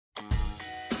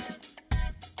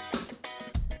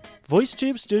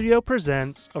VoiceTube Studio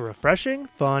presents a refreshing,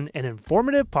 fun, and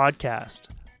informative podcast.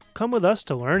 Come with us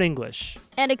to learn English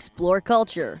and explore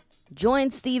culture.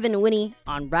 Join Steve and Winnie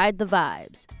on Ride the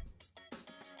Vibes.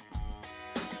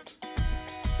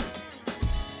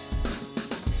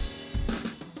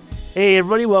 Hey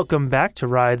everybody, welcome back to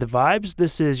Ride the Vibes.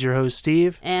 This is your host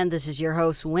Steve. And this is your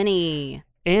host Winnie.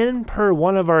 And per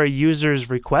one of our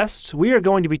users' requests, we are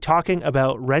going to be talking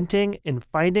about renting and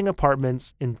finding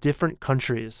apartments in different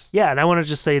countries. Yeah, and I want to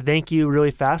just say thank you really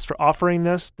fast for offering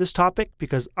this topic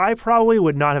because I probably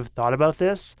would not have thought about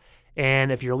this.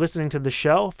 And if you're listening to the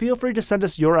show, feel free to send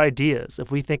us your ideas.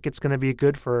 If we think it's going to be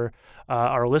good for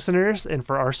our listeners and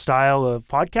for our style of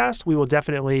podcast, we will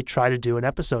definitely try to do an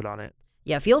episode on it.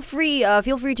 Yeah, feel free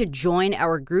to join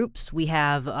our groups. We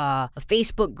have a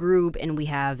Facebook group and we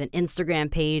have an Instagram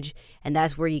page, and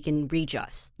that's where you can reach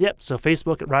us. Yep, so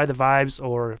Facebook at Ride the Vibes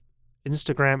or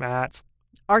Instagram at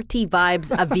RT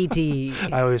Vibes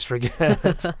AVT. I always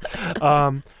forget.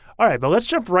 All right, but let's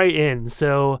jump right in.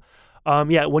 So,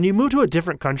 when you move to a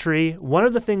different country, one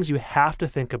of the things you have to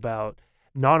think about,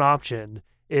 non-option,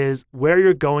 is where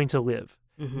you're going to live.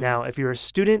 Mm-hmm. Now, if you're a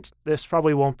student, this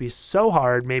probably won't be so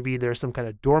hard. Maybe there's some kind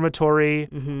of dormitory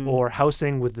or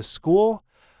housing with the school.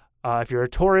 If you're a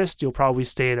tourist, you'll probably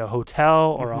stay at a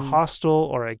hotel or a hostel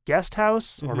or a guest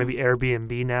house or maybe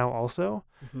Airbnb now also.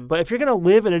 But if you're going to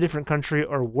live in a different country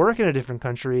or work in a different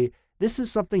country, this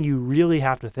is something you really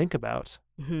have to think about.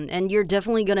 And you're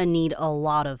definitely going to need a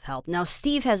lot of help. Now,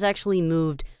 Steve has actually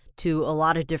moved to a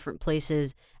lot of different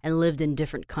places and lived in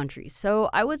different countries. So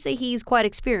I would say he's quite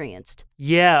experienced.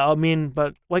 Yeah, I mean,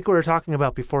 but like we were talking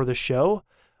about before the show,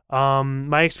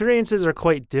 my experiences are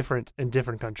quite different in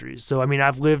different countries. So, I mean,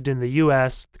 I've lived in the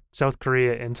U.S., South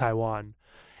Korea, and Taiwan.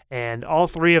 And all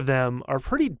three of them are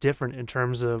pretty different in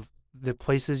terms of the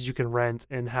places you can rent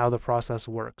and how the process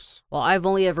works. Well, I've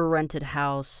only ever rented a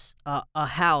house,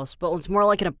 but it's more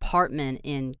like an apartment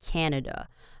in Canada.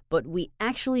 But we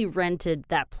actually rented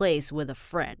that place with a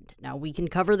friend. Now, we can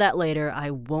cover that later. I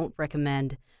won't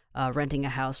recommend renting a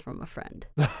house from a friend.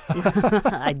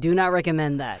 I do not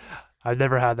recommend that. I've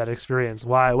never had that experience.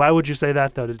 Why would you say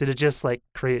that, though? Did it just,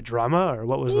 create drama, or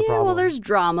what was the problem? Well, there's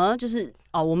drama. 就是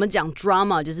我们讲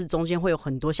drama 就是中间会有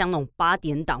很多像那种8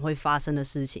点档会发生的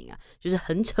事情啊，就是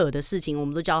很扯的事情，我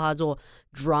们都叫它做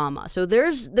drama. So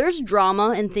there's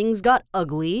drama and things got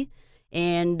ugly.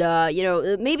 And,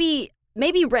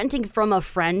 maybe renting from a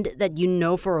friend that you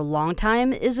know for a long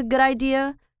time is a good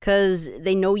idea because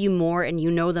they know you more and you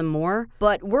know them more.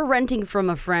 But we're renting from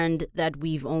a friend that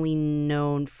we've only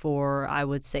known for, I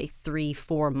would say,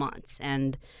 3-4 months.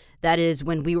 And that is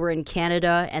when we were in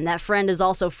Canada, and that friend is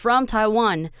also from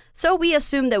Taiwan. So we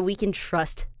assume that we can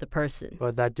trust the person.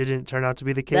 But that didn't turn out to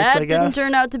be the case, I guess? That didn't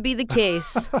turn out to be the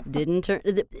case.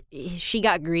 She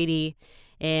got greedy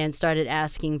and started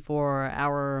asking for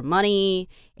our money.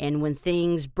 And when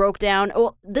things broke down,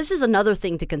 this is another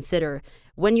thing to consider.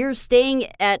 When you're staying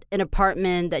at an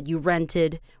apartment that you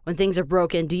rented, when things are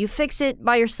broken, do you fix it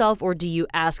by yourself or do you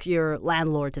ask your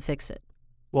landlord to fix it?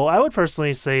 Well, I would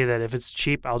personally say that if it's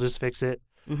cheap, I'll just fix it.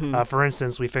 For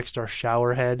instance, we fixed our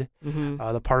shower head,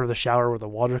 the part of the shower where the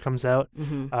water comes out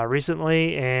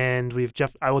recently, and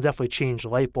I will definitely change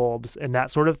light bulbs and that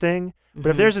sort of thing.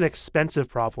 But if there's an expensive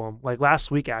problem, like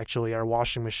last week actually, our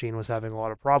washing machine was having a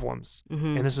lot of problems,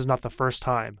 and this is not the first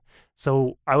time.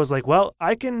 So I was like, well,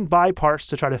 I can buy parts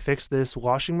to try to fix this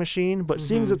washing machine, but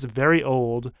seeing as it's very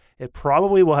old, it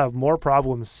probably will have more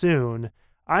problems soon.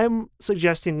 I'm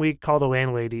suggesting we call the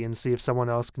landlady and see if someone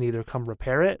else can either come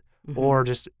repair it or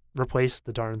just replace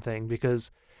the darn thing.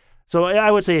 So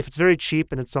I would say if it's very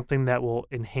cheap and it's something that will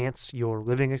enhance your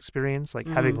living experience, like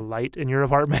having light in your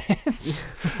apartment,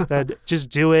 then just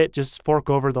do it. Just fork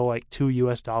over the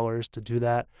 $2 to do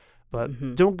that.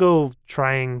 But don't go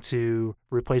trying to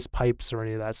replace pipes or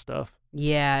any of that stuff.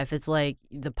 Yeah, if it's like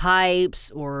the pipes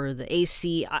or the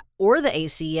AC,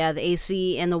 the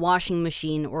AC and the washing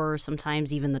machine, or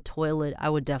sometimes even the toilet, I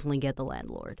would definitely get the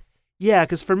landlord. Yeah,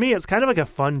 because for me, it's kind of like a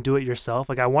fun do-it-yourself.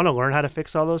 I want to learn how to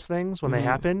fix all those things when they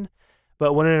happen.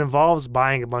 But when it involves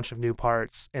buying a bunch of new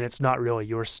parts and it's not really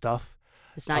your stuff.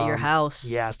 It's not your house.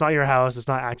 Yeah, it's not your house. It's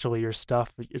not actually your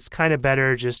stuff. It's kind of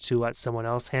better just to let someone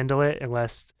else handle it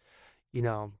unless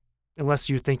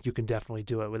you think you can definitely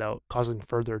do it without causing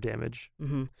further damage.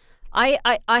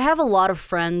 I have a lot of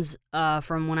friends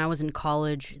from when I was in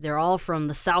college. They're all from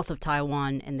the south of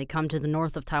Taiwan, and they come to the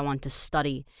north of Taiwan to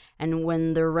study. And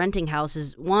when they're renting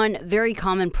houses, one very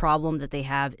common problem that they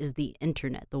have is the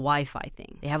internet, the Wi-Fi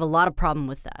thing. They have a lot of problem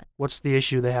with that. What's the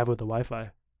issue they have with the Wi-Fi?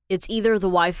 It's either the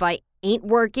Wi-Fi ain't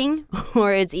working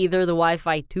or it's either the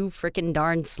Wi-Fi too freaking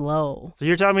darn slow. So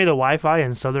you're telling me the Wi-Fi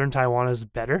in southern Taiwan is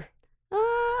better?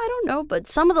 I don't know, but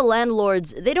some of the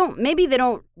landlords, they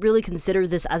don't really consider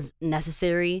this as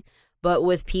necessary, but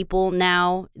with people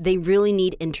now, they really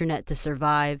need internet to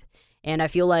survive. And I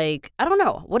feel like, I don't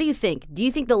know, what do you think? Do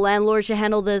you think the landlord should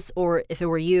handle this, or if it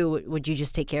were you, would you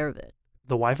just take care of it?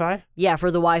 The Wi-Fi? Yeah, for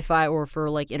the Wi-Fi or for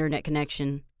like internet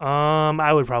connection.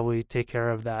 I would probably take care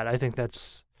of that. I think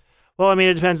that's, well, I mean,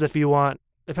 it depends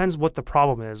depends what the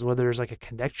problem is, whether there's like a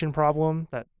connection problem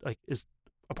that like is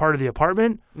a part of the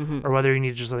apartment or whether you need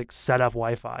to just like set up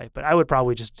Wi-Fi. But I would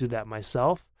probably just do that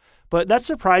myself. But that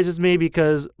surprises me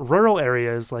because rural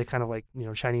areas, like kind of like,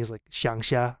 Chinese like 乡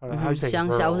下, or how do you say 乡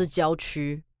下 rural? 或是郊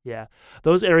区. Yeah.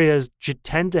 Those areas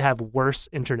tend to have worse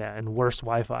internet and worse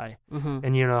Wi-Fi.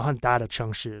 And, 很大的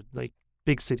城市, like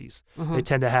big cities, they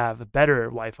tend to have better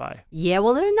Wi-Fi. Yeah,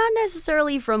 well, they're not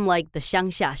necessarily from like the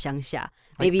乡下.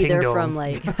 Maybe like they're from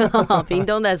like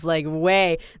Pingdong. That's like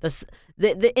way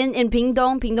in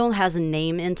Pingdong has a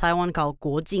name in Taiwan called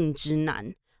国境之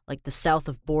南. Like the south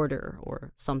of border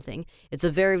or something. It's a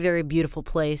very, very beautiful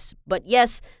place. But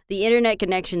yes, the internet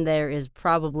connection there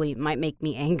might make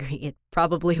me angry. It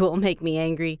probably will make me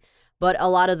angry. But a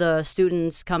lot of the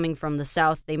students coming from the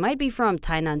south, they might be from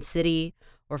Tainan City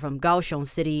or from Kaohsiung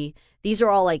City. These are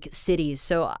all like cities.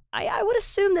 So I would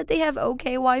assume that they have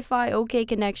okay Wi-Fi, okay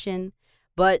connection.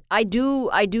 But I do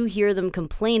hear them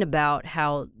complain about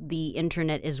how the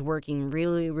internet is working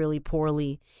really, really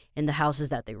poorly in the houses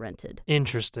that they rented.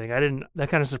 Interesting. That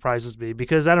kind of surprises me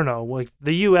because I don't know, like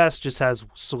the US just has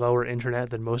slower internet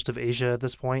than most of Asia at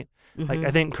this point. Like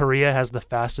I think Korea has the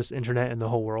fastest internet in the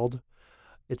whole world.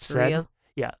 It's said.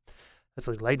 Yeah. That's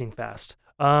like lightning fast.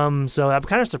 So I'm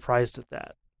kind of surprised at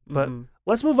that. But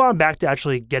let's move on back to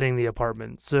actually getting the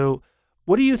apartment. So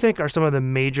what do you think are some of the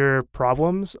major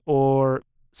problems or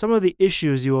some of the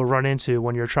issues you will run into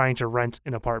when you're trying to rent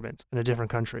an apartment in a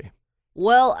different country?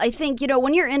 Well, I think,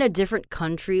 when you're in a different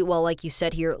country, well, like you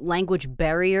said here, language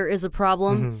barrier is a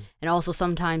problem. And also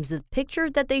sometimes the picture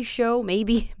that they show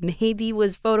maybe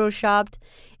was photoshopped.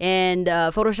 And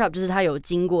Photoshop 就是它有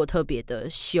经过特别的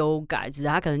修改，只是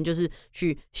它可能就是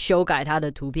去修改它的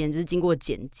图片，就是经过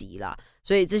剪辑啦。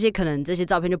所以这些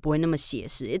照片就不会那么写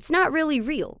实. It's not really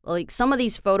real. Like some of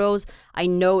these photos I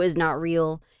know is not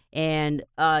real. And,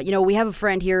 we have a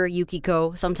friend here,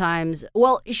 Yukiko, sometimes.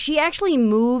 Well, she actually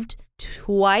moved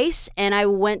twice, and I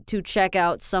went to check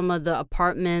out some of the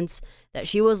apartments that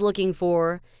she was looking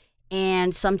for.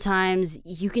 And sometimes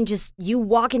you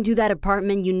walk into that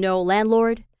apartment,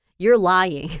 landlord, you're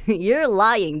lying. You're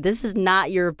lying. This is not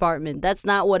your apartment. That's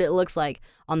not what it looks like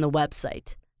on the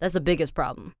website. That's the biggest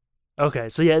problem. Okay,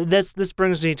 so yeah, this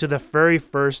brings me to the very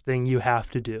first thing you have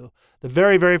to do. The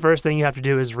very, very first thing you have to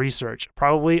do is research,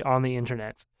 probably on the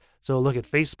internet. So look at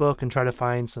Facebook and try to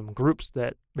find some groups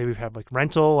that maybe have like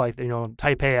rental, like, in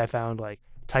Taipei, I found like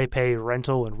Taipei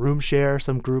Rental and Room Share,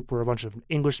 some group where a bunch of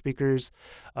English speakers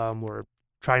were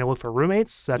trying to look for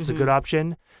roommates. That's a good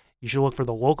option. You should look for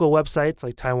the local websites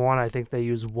like Taiwan. I think they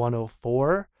use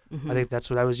 104. I think that's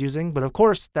what I was using. But of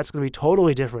course, that's going to be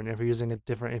totally different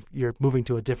if you're moving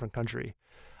to a different country.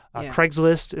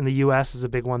 Craigslist in the U.S. is a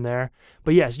big one there.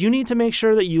 But yes, you need to make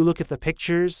sure that you look at the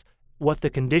pictures, what the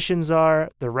conditions are,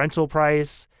 the rental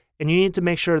price, and you need to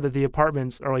make sure that the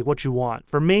apartments are like what you want.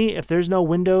 For me, if there's no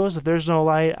windows, if there's no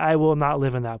light, I will not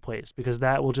live in that place because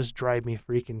that will just drive me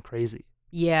freaking crazy.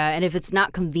 Yeah, and if it's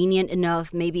not convenient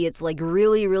enough, maybe it's like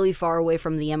really, really far away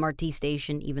from the MRT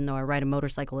station, even though I ride a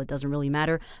motorcycle, it doesn't really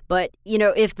matter. But,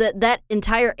 if that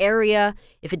entire area,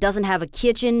 if it doesn't have a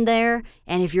kitchen there,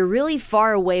 and if you're really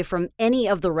far away from any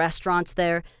of the restaurants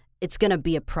there, it's going to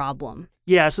be a problem.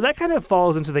 Yeah, so that kind of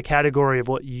falls into the category of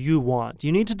what you want.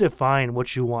 You need to define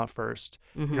what you want first.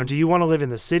 Do you want to live in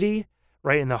the city,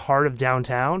 right in the heart of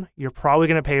downtown? You're probably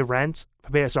going to pay rent.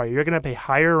 You're going to pay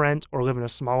higher rent or live in a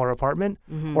smaller apartment?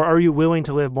 Or are you willing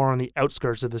to live more on the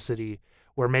outskirts of the city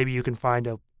where maybe you can find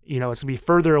it's going to be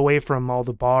further away from all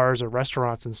the bars or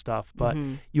restaurants and stuff, but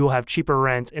you will have cheaper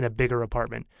rent in a bigger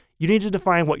apartment. You need to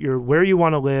define where you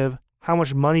want to live, how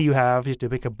much money you have to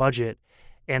make a budget,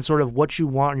 and sort of what you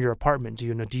want in your apartment. Do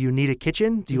you need a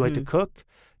kitchen? Do you like to cook?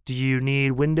 Do you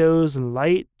need windows and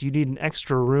light? Do you need an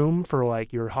extra room for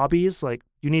like your hobbies? Like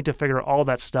you need to figure all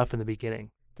that stuff in the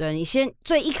beginning. 对，你先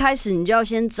最一开始你就要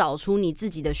先找出你自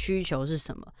己的需求是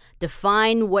什么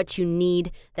 ，define what you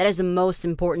need. That is the most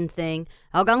important thing.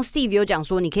 然后刚刚 Steve 有讲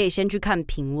说，你可以先去看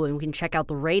评论 ，we can check out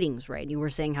the ratings, right? You were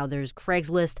saying how there's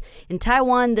Craigslist in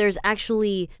Taiwan. There's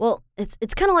actually, well,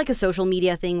 it's kind of like a social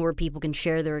media thing where people can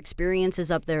share their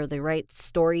experiences up there. They write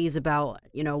stories about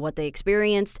what they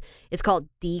experienced. It's called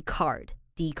Dcard.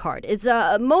 It's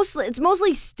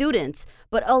mostly students,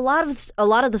 but a lot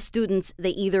of the students, they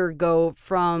either go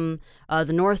from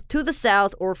the north to the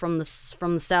south or from the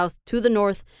south to the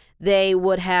north. They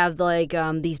would have like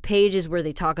these pages where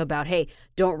they talk about, hey,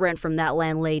 don't rent from that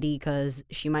landlady because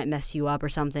she might mess you up or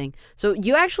something. So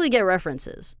you actually get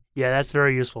references. Yeah, that's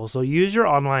very useful. So use your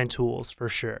online tools for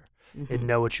sure and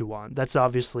know what you want. That's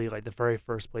obviously like the very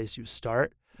first place you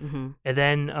start. And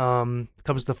then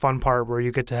comes the fun part where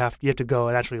you have to go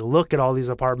and actually look at all these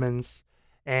apartments,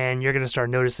 and you're going to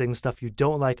start noticing stuff you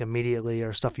don't like immediately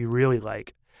or stuff you really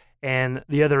like. And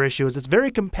the other issue is it's very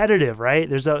competitive, right?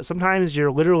 Sometimes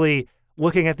you're literally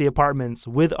looking at the apartments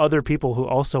with other people who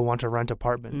also want to rent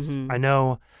apartments. I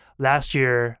know last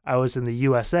year I was in the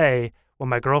USA when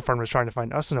my girlfriend was trying to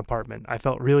find us an apartment. I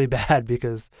felt really bad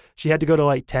because she had to go to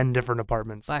like 10 different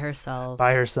apartments. By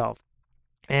herself.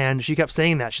 And she kept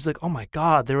saying that. She's like, oh my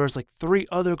God, there was like 3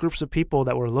 other groups of people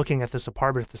that were looking at this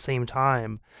apartment at the same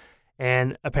time.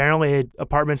 And apparently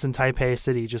apartments in Taipei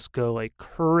City just go like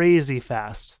crazy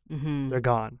fast. They're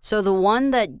gone. So the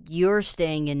one that you're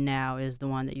staying in now is the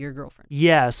one that your girlfriend...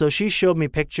 Yeah, so she showed me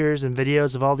pictures and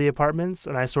videos of all the apartments,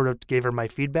 and I sort of gave her my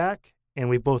feedback. And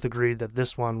we both agreed that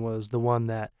this one was the one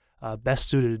that best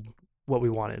suited what we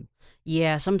wanted.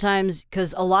 Yeah, sometimes,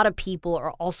 because a lot of people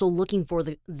are also looking for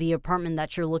the apartment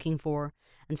that you're looking for.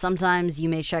 And sometimes you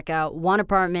may check out one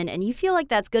apartment and you feel like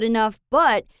that's good enough,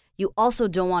 but you also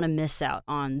don't want to miss out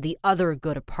on the other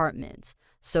good apartments.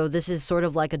 So this is sort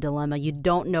of like a dilemma. You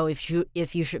don't know if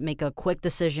you should make a quick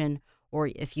decision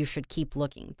or if you should keep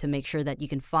looking to make sure that you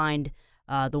can find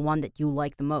the one that you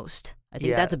like the most. I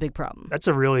think that's a big problem. That's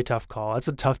a really tough call. That's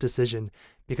a tough decision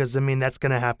because, that's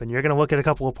going to happen. You're going to look at a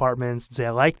couple apartments and say,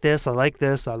 I like this, I like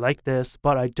this, I like this,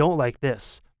 but I don't like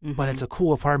this. But it's a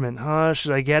cool apartment.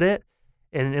 Should I get it?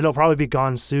 And it'll probably be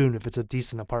gone soon if it's a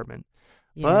decent apartment.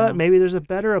 Yeah. But maybe there's a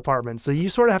better apartment. So you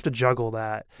sort of have to juggle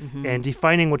that. And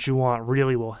defining what you want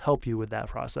really will help you with that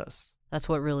process. That's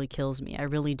what really kills me. I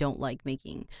really don't like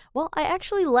I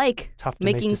actually like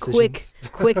making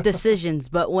quick decisions.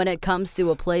 But when it comes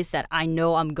to a place that I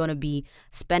know I'm going to be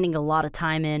spending a lot of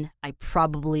time in, I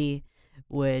probably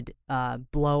would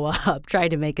blow up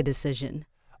trying to make a decision.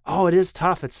 Oh, it is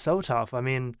tough. It's so tough.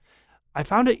 I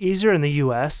found it easier in the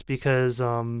U.S. because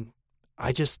I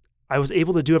was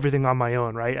able to do everything on my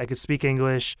own, right? I could speak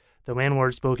English. The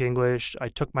landlord spoke English. I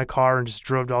took my car and just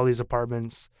drove to all these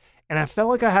apartments. And I felt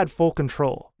like I had full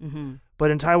control.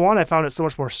 But in Taiwan, I found it so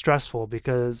much more stressful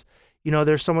because,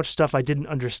 there's so much stuff I didn't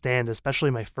understand, especially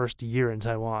my first year in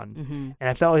Taiwan. And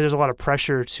I felt like there's a lot of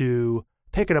pressure to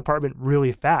pick an apartment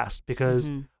really fast because,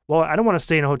 I don't want to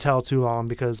stay in a hotel too long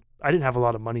because I didn't have a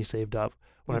lot of money saved up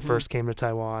when I first came to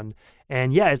Taiwan.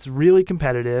 And yeah, it's really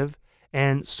competitive.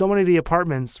 And so many of the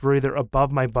apartments were either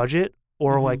above my budget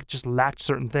or like just lacked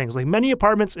certain things. Like many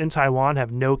apartments in Taiwan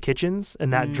have no kitchens,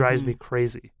 and that drives me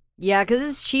crazy. Yeah, because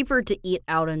it's cheaper to eat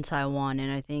out in Taiwan,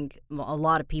 and I think a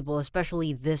lot of people,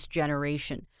 especially this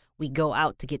generation, we go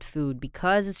out to get food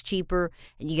because it's cheaper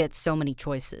and you get so many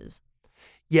choices.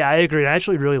 Yeah, I agree. I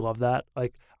actually really love that.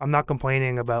 Like, I'm not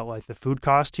complaining about like the food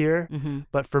cost here,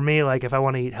 but for me, like if I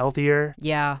want to eat healthier,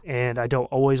 and I don't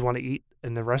always want to eat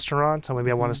in the restaurant, so maybe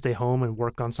I want to stay home and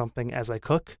work on something as I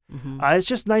cook. It's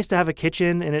just nice to have a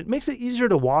kitchen, and it makes it easier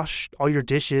to wash all your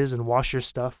dishes and wash your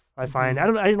stuff. I find I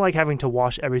didn't like having to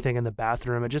wash everything in the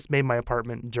bathroom. It just made my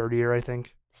apartment dirtier, I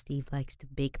think. Steve likes to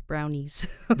bake brownies.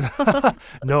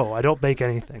 No, I don't bake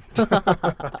anything.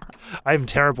 I'm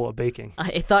terrible at baking.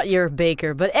 I thought you were a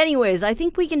baker. But anyways, I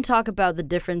think we can talk about the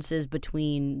differences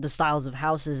between the styles of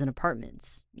houses and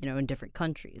apartments, in different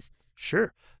countries.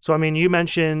 Sure. So, you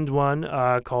mentioned one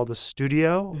called a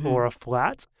studio or a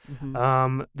flat.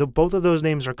 Both of those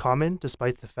names are common,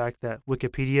 despite the fact that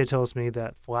Wikipedia tells me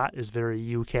that flat is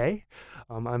very UK.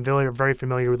 I'm very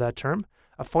familiar with that term.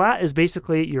 A flat is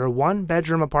basically your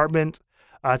one-bedroom apartment.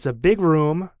 It's a big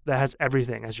room that has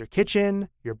everything. It has your kitchen,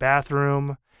 your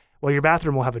bathroom. Well, your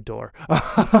bathroom will have a door.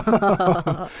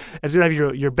 It's going to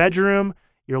have your bedroom,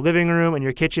 your living room, and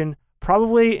your kitchen,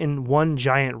 probably in one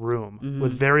giant room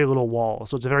with very little walls.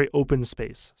 So it's a very open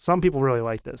space. Some people really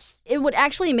like this. It would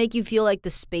actually make you feel like the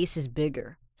space is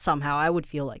bigger. Somehow, I would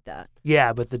feel like that.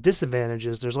 Yeah, but the disadvantage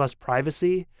is there's less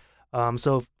privacy.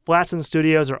 So flats and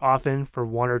studios are often for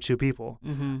 1 or 2 people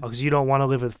because you don't want to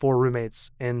live with 4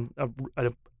 roommates in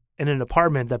an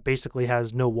apartment that basically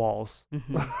has no walls.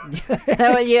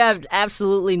 That way you have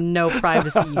absolutely no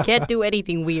privacy. You can't do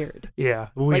anything weird. Yeah,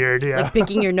 weird, like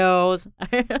picking your nose,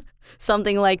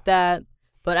 something like that.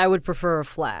 But I would prefer a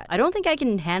flat. I don't think I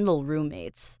can handle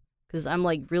roommates because I'm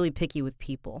like really picky with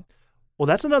people. Well,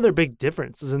 that's another big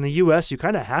difference. Is in the U.S., you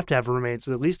kind of have to have roommates,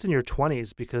 at least in your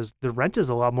 20s, because the rent is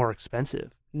a lot more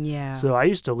expensive. Yeah. So I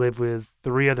used to live with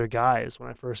 3 other guys when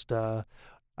I first... I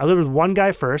lived with one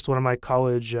guy first, one of my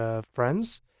college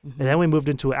friends, and then we moved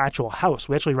into an actual house.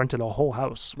 We actually rented a whole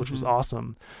house, which was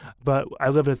awesome. But I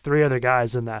lived with 3 other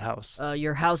guys in that house.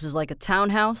 Your house is like a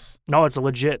townhouse? No, it's a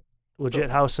legit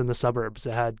house in the suburbs.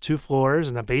 It had 2 floors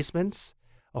and a basement,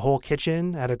 a whole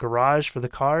kitchen, had a garage for the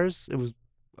cars. It was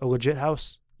a legit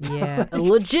house. Yeah, a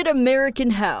legit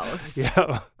American house.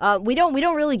 Yeah. We don't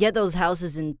really get those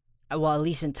houses in, well, at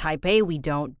least in Taipei we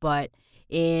don't, but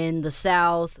in the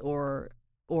south or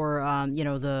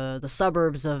the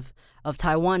suburbs of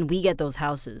Taiwan, we get those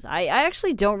houses. I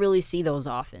actually don't really see those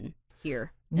often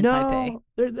here in Taipei.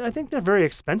 I think they're very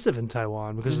expensive in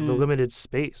Taiwan because of the limited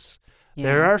space. Yeah.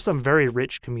 There are some very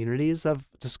rich communities I've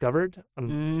discovered,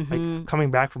 like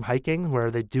coming back from hiking, where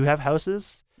they do have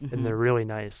houses and they're really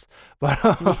nice. But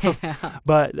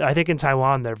but I think in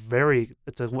Taiwan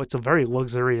it's a very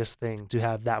luxurious thing to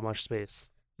have that much space.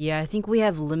 Yeah, I think we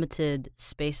have limited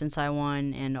space in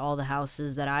Taiwan, and all the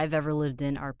houses that I've ever lived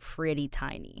in are pretty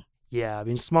tiny. Yeah, I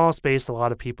mean, small space, a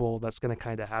lot of people, that's going to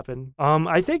kind of happen.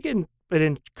 I think in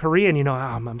Korean,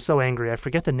 I'm so angry. I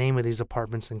forget the name of these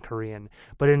apartments in Korean.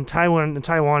 But in Taiwan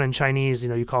in Chinese,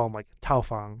 you call them like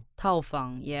taofang.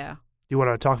 Taofang, yeah. Do you want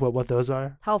to talk about what those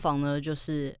are? 套房呢，就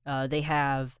是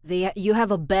you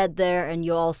have a bed there, and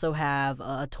you also have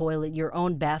a toilet, your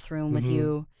own bathroom with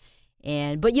you,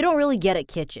 but you don't really get a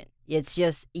kitchen. It's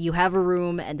just you have a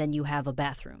room and then you have a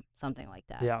bathroom, something like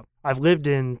that. Yeah, I've lived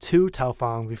in 2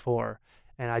 taofang before,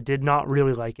 and I did not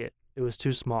really like it. It was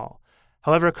too small.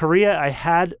 However, Korea, I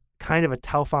had kind of a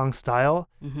taofang style,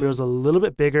 but it was a little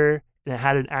bit bigger and it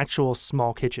had an actual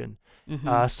small kitchen,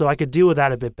 so I could deal with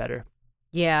that a bit better.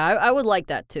 Yeah, I would like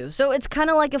that too. So it's kind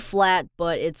of like a flat,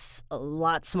 but it's a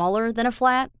lot smaller than a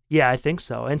flat? Yeah, I think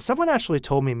so. And someone actually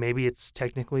told me maybe it's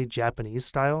technically Japanese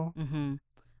style.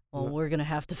 Well, we're going to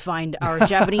have to find our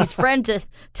Japanese friend to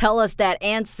tell us that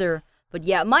answer. But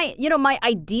yeah, my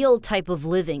ideal type of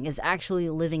living is actually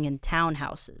living in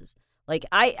townhouses. Like,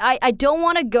 I don't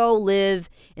want to go live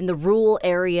in the rural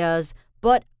areas,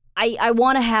 but I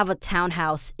want to have a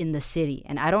townhouse in the city,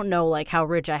 and I don't know like how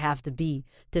rich I have to be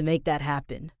to make that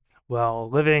happen. Well,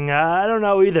 living, I don't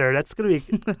know either. That's going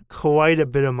to be quite a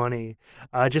bit of money.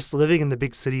 Just living in the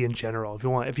big city in general.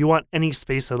 If you want any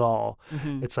space at all,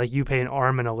 it's like you pay an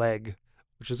arm and a leg,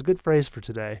 which is a good phrase for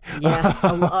today. Yeah,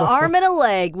 an arm and a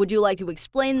leg. Would you like to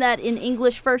explain that in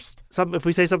English first? If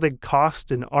we say something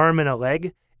cost an arm and a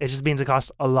leg, it just means it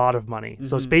costs a lot of money.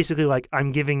 So it's basically like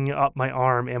I'm giving up my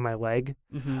arm and my leg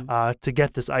to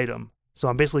get this item. So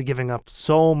I'm basically giving up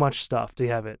so much stuff to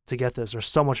get this, or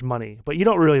so much money. But you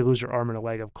don't really lose your arm and a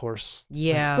leg, of course.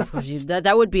 Yeah, of course.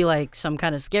 That would be like some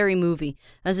kind of scary movie.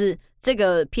 但是这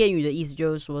个片语的意思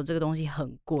就是说这个东西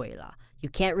很贵啦. You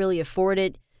can't really afford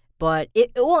it, but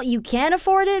you can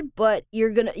afford it, but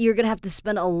you're gonna have to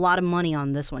spend a lot of money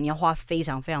on this one. 你要花非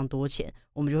常非常多钱，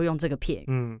我们就会用这个片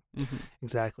语。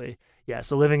Exactly. Yeah.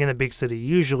 So living in the big city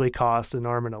usually costs an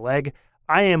arm and a leg.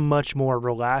 I am much more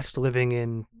relaxed living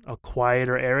in a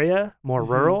quieter area, more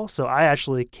rural, so I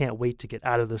actually can't wait to get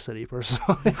out of the city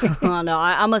personally. No,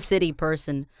 I'm a city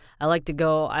person. I like to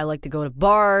go to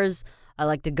bars. I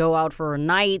like to go out for a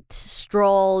night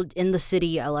stroll in the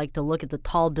city. I like to look at the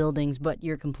tall buildings, but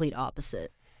you're complete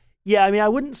opposite. Yeah, I mean, I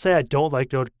wouldn't say I don't like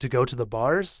to go to the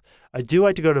bars. I do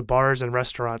like to go to bars and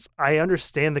restaurants. I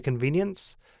understand the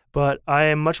convenience, but I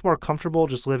am much more comfortable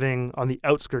just living on the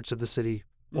outskirts of the city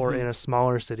or in a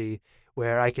smaller city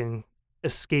where I can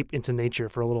escape into nature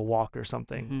for a little walk or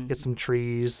something. Get some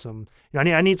trees,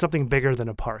 I need something bigger than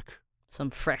a park. Some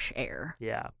fresh air.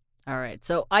 Yeah. All right.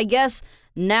 So I guess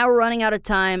now we're running out of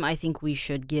time. I think we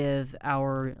should give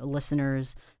our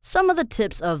listeners some of the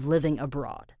tips of living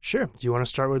abroad. Sure. Do you want to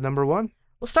start with number 1?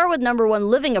 We'll start with number 1,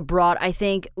 living abroad. I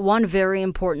think one very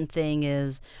important thing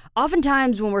is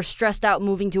oftentimes when we're stressed out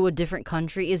moving to a different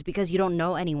country is because you don't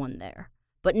know anyone there.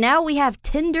 But now we have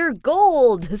Tinder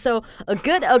Gold. So a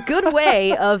good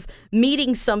way of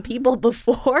meeting some people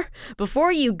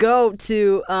before you go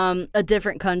to a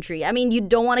different country. I mean, you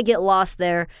don't want to get lost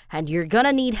there, and you're going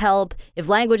to need help. If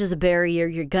language is a barrier,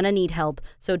 you're going to need help.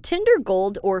 So Tinder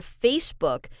Gold or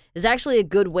Facebook is actually a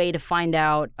good way to find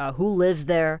out who lives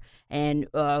there and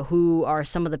who are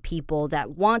some of the people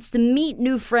that wants to meet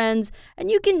new friends, and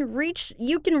you can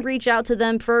reach out to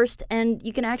them first, and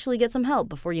you can actually get some help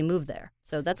before you move there.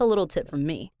 So that's a little tip from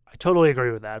me. I totally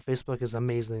agree with that. Facebook is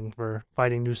amazing for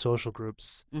finding new social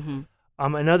groups. Mm-hmm.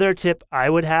 Another tip I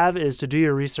would have is to do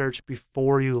your research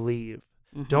before you leave.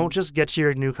 Mm-hmm. Don't just get to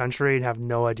your new country and have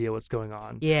no idea what's going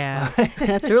on. Yeah,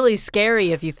 that's really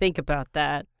scary if you think about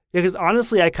that. Yeah, because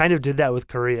honestly, I kind of did that with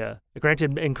Korea.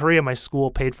 Granted, in Korea, my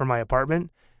school paid for my apartment.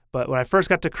 But when I first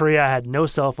got to Korea, I had no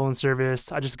cell phone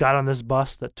service. I just got on this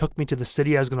bus that took me to the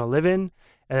city I was going to live in.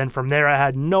 And then from there, I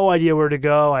had no idea where to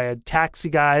go. I had taxi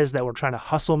guys that were trying to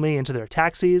hustle me into their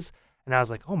taxis. And I was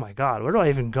like, oh my God, where do I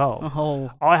even go?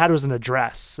 Oh. All I had was an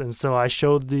address. And so I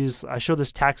showed this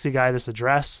taxi guy this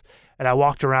address. And I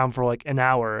walked around for like an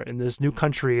hour in this new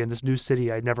country, in this new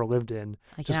city I'd never lived in,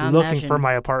 just looking for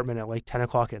my apartment at like 10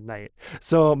 o'clock at night.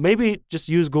 So maybe just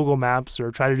use Google Maps or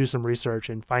try to do some research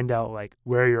and find out like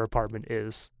where your apartment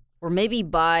is. Or maybe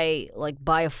buy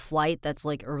a flight that's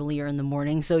like earlier in the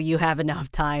morning so you have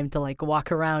enough time to like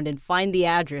walk around and find the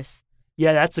address.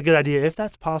 Yeah, that's a good idea. If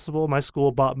that's possible, my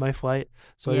school bought my flight,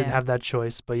 so I didn't have that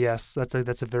choice. But yes, that's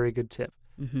a very good tip.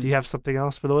 Mm-hmm. Do you have something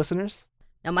else for the listeners?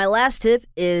 Now, my last tip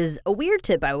is a weird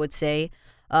tip, I would say.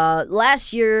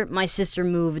 Last year, my sister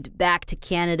moved back to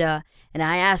Canada, and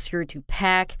I asked her to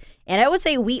pack, and I would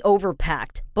say we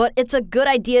overpacked. But it's a good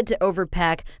idea to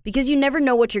overpack because you never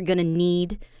know what you're going to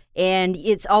need, and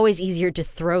it's always easier to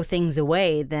throw things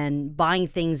away than buying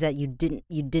things that you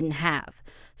didn't have.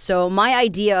 So my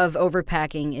idea of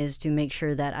overpacking is to make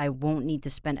sure that I won't need to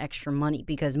spend extra money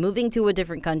because moving to a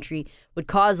different country would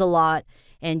cause a lot,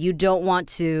 and you don't want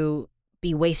to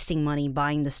be wasting money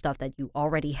buying the stuff that you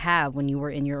already have when you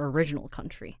were in your original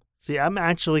country. See, I'm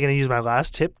actually going to use my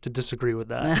last tip to disagree with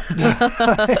that.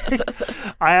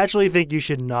 I actually think you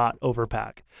should not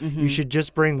overpack. Mm-hmm. You should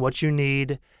just bring what you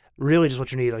need, really just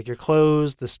what you need, like your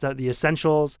clothes, the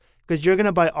essentials, because you're going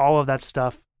to buy all of that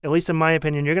stuff. At least in my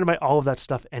opinion, you're going to buy all of that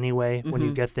stuff anyway when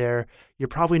you get there. You're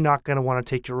probably not going to want to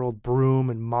take your old broom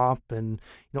and mop and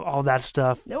all that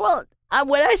stuff. Well,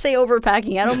 when I say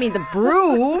overpacking, I don't mean the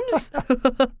brooms.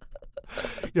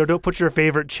 Don't put your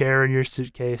favorite chair in your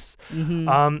suitcase.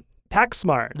 Mm-hmm. Pack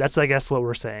smart. That's, I guess, what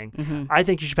we're saying. Mm-hmm. I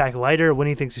think you should pack lighter.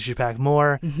 Winnie thinks you should pack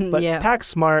more. But pack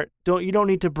smart. You don't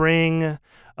need to bring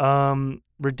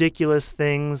ridiculous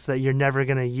things that you're never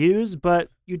going to use, but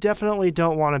you definitely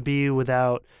don't want to be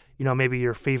without, maybe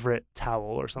your favorite towel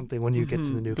or something when you get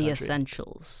to the new country. The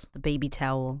essentials. The baby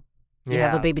towel. You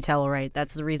have a baby towel, right?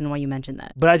 That's the reason why you mentioned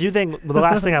that. But I do think the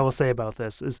last thing I will say about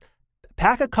this is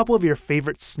pack a couple of your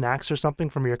favorite snacks or something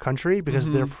from your country because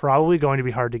they're probably going to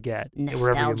be hard to get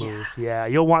wherever you move. Yeah,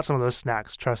 you'll want some of those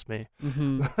snacks, trust me.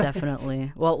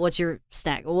 Definitely. Well, what's your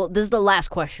snack? Well, this is the last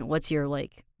question. What's your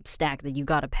snack that you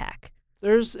got to pack?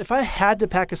 If I had to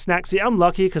pack a snack, see, I'm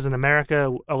lucky because in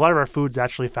America, a lot of our food's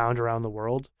actually found around the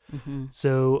world. Mm-hmm.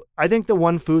 So I think the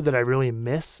one food that I really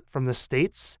miss from the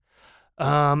States,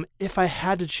 if I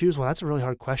had to choose one, that's a really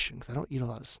hard question because I don't eat a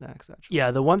lot of snacks, actually. Yeah,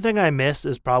 the one thing I miss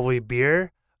is probably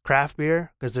beer, craft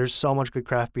beer, because there's so much good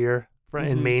craft beer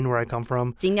in Maine where I come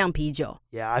from. 精酿啤酒.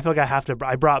 Yeah, I feel like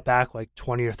I brought back like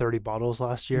 20 or 30 bottles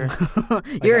last year.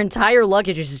 Your entire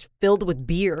luggage is just filled with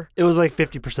beer. It was like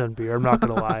 50% beer, I'm not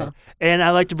going to lie. And I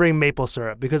like to bring maple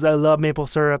syrup because I love maple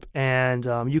syrup, and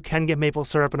you can get maple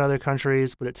syrup in other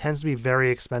countries, but it tends to be very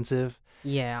expensive.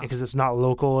 Yeah. Because it's not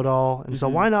local at all. And so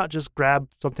why not just grab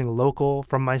something local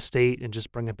from my state and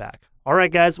just bring it back? All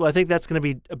right, guys. Well, I think that's going to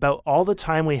be about all the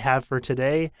time we have for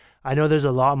today. I know there's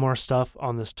a lot more stuff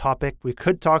on this topic we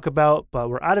could talk about,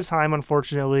 but we're out of time,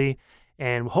 unfortunately.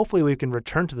 And hopefully we can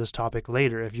return to this topic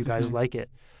later if you guys like it.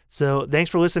 So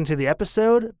thanks for listening to the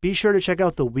episode. Be sure to check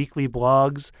out the weekly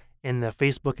blogs in the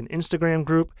Facebook and Instagram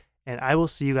group. And I will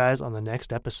see you guys on the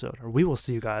next episode. Or we will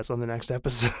see you guys on the next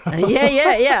episode.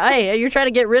 Yeah. Hey, you're trying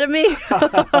to get rid of me?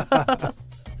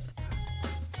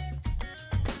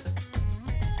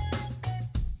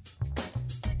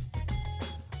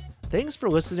 Thanks for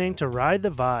listening to Ride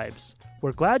the Vibes.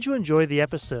 We're glad you enjoyed the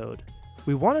episode.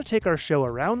 We want to take our show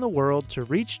around the world to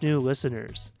reach new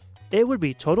listeners. It would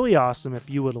be totally awesome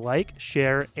if you would like,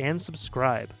 share, and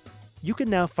subscribe. You can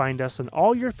now find us on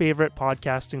all your favorite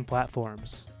podcasting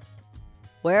platforms.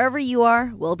 Wherever you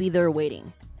are, we'll be there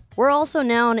waiting. We're also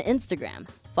now on Instagram.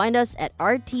 Find us at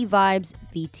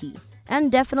RTVibesVT.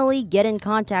 and definitely get in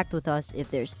contact with us if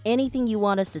there's anything you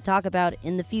want us to talk about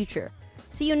in the future.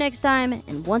 See you next time,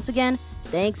 and once again,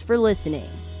 thanks for listening.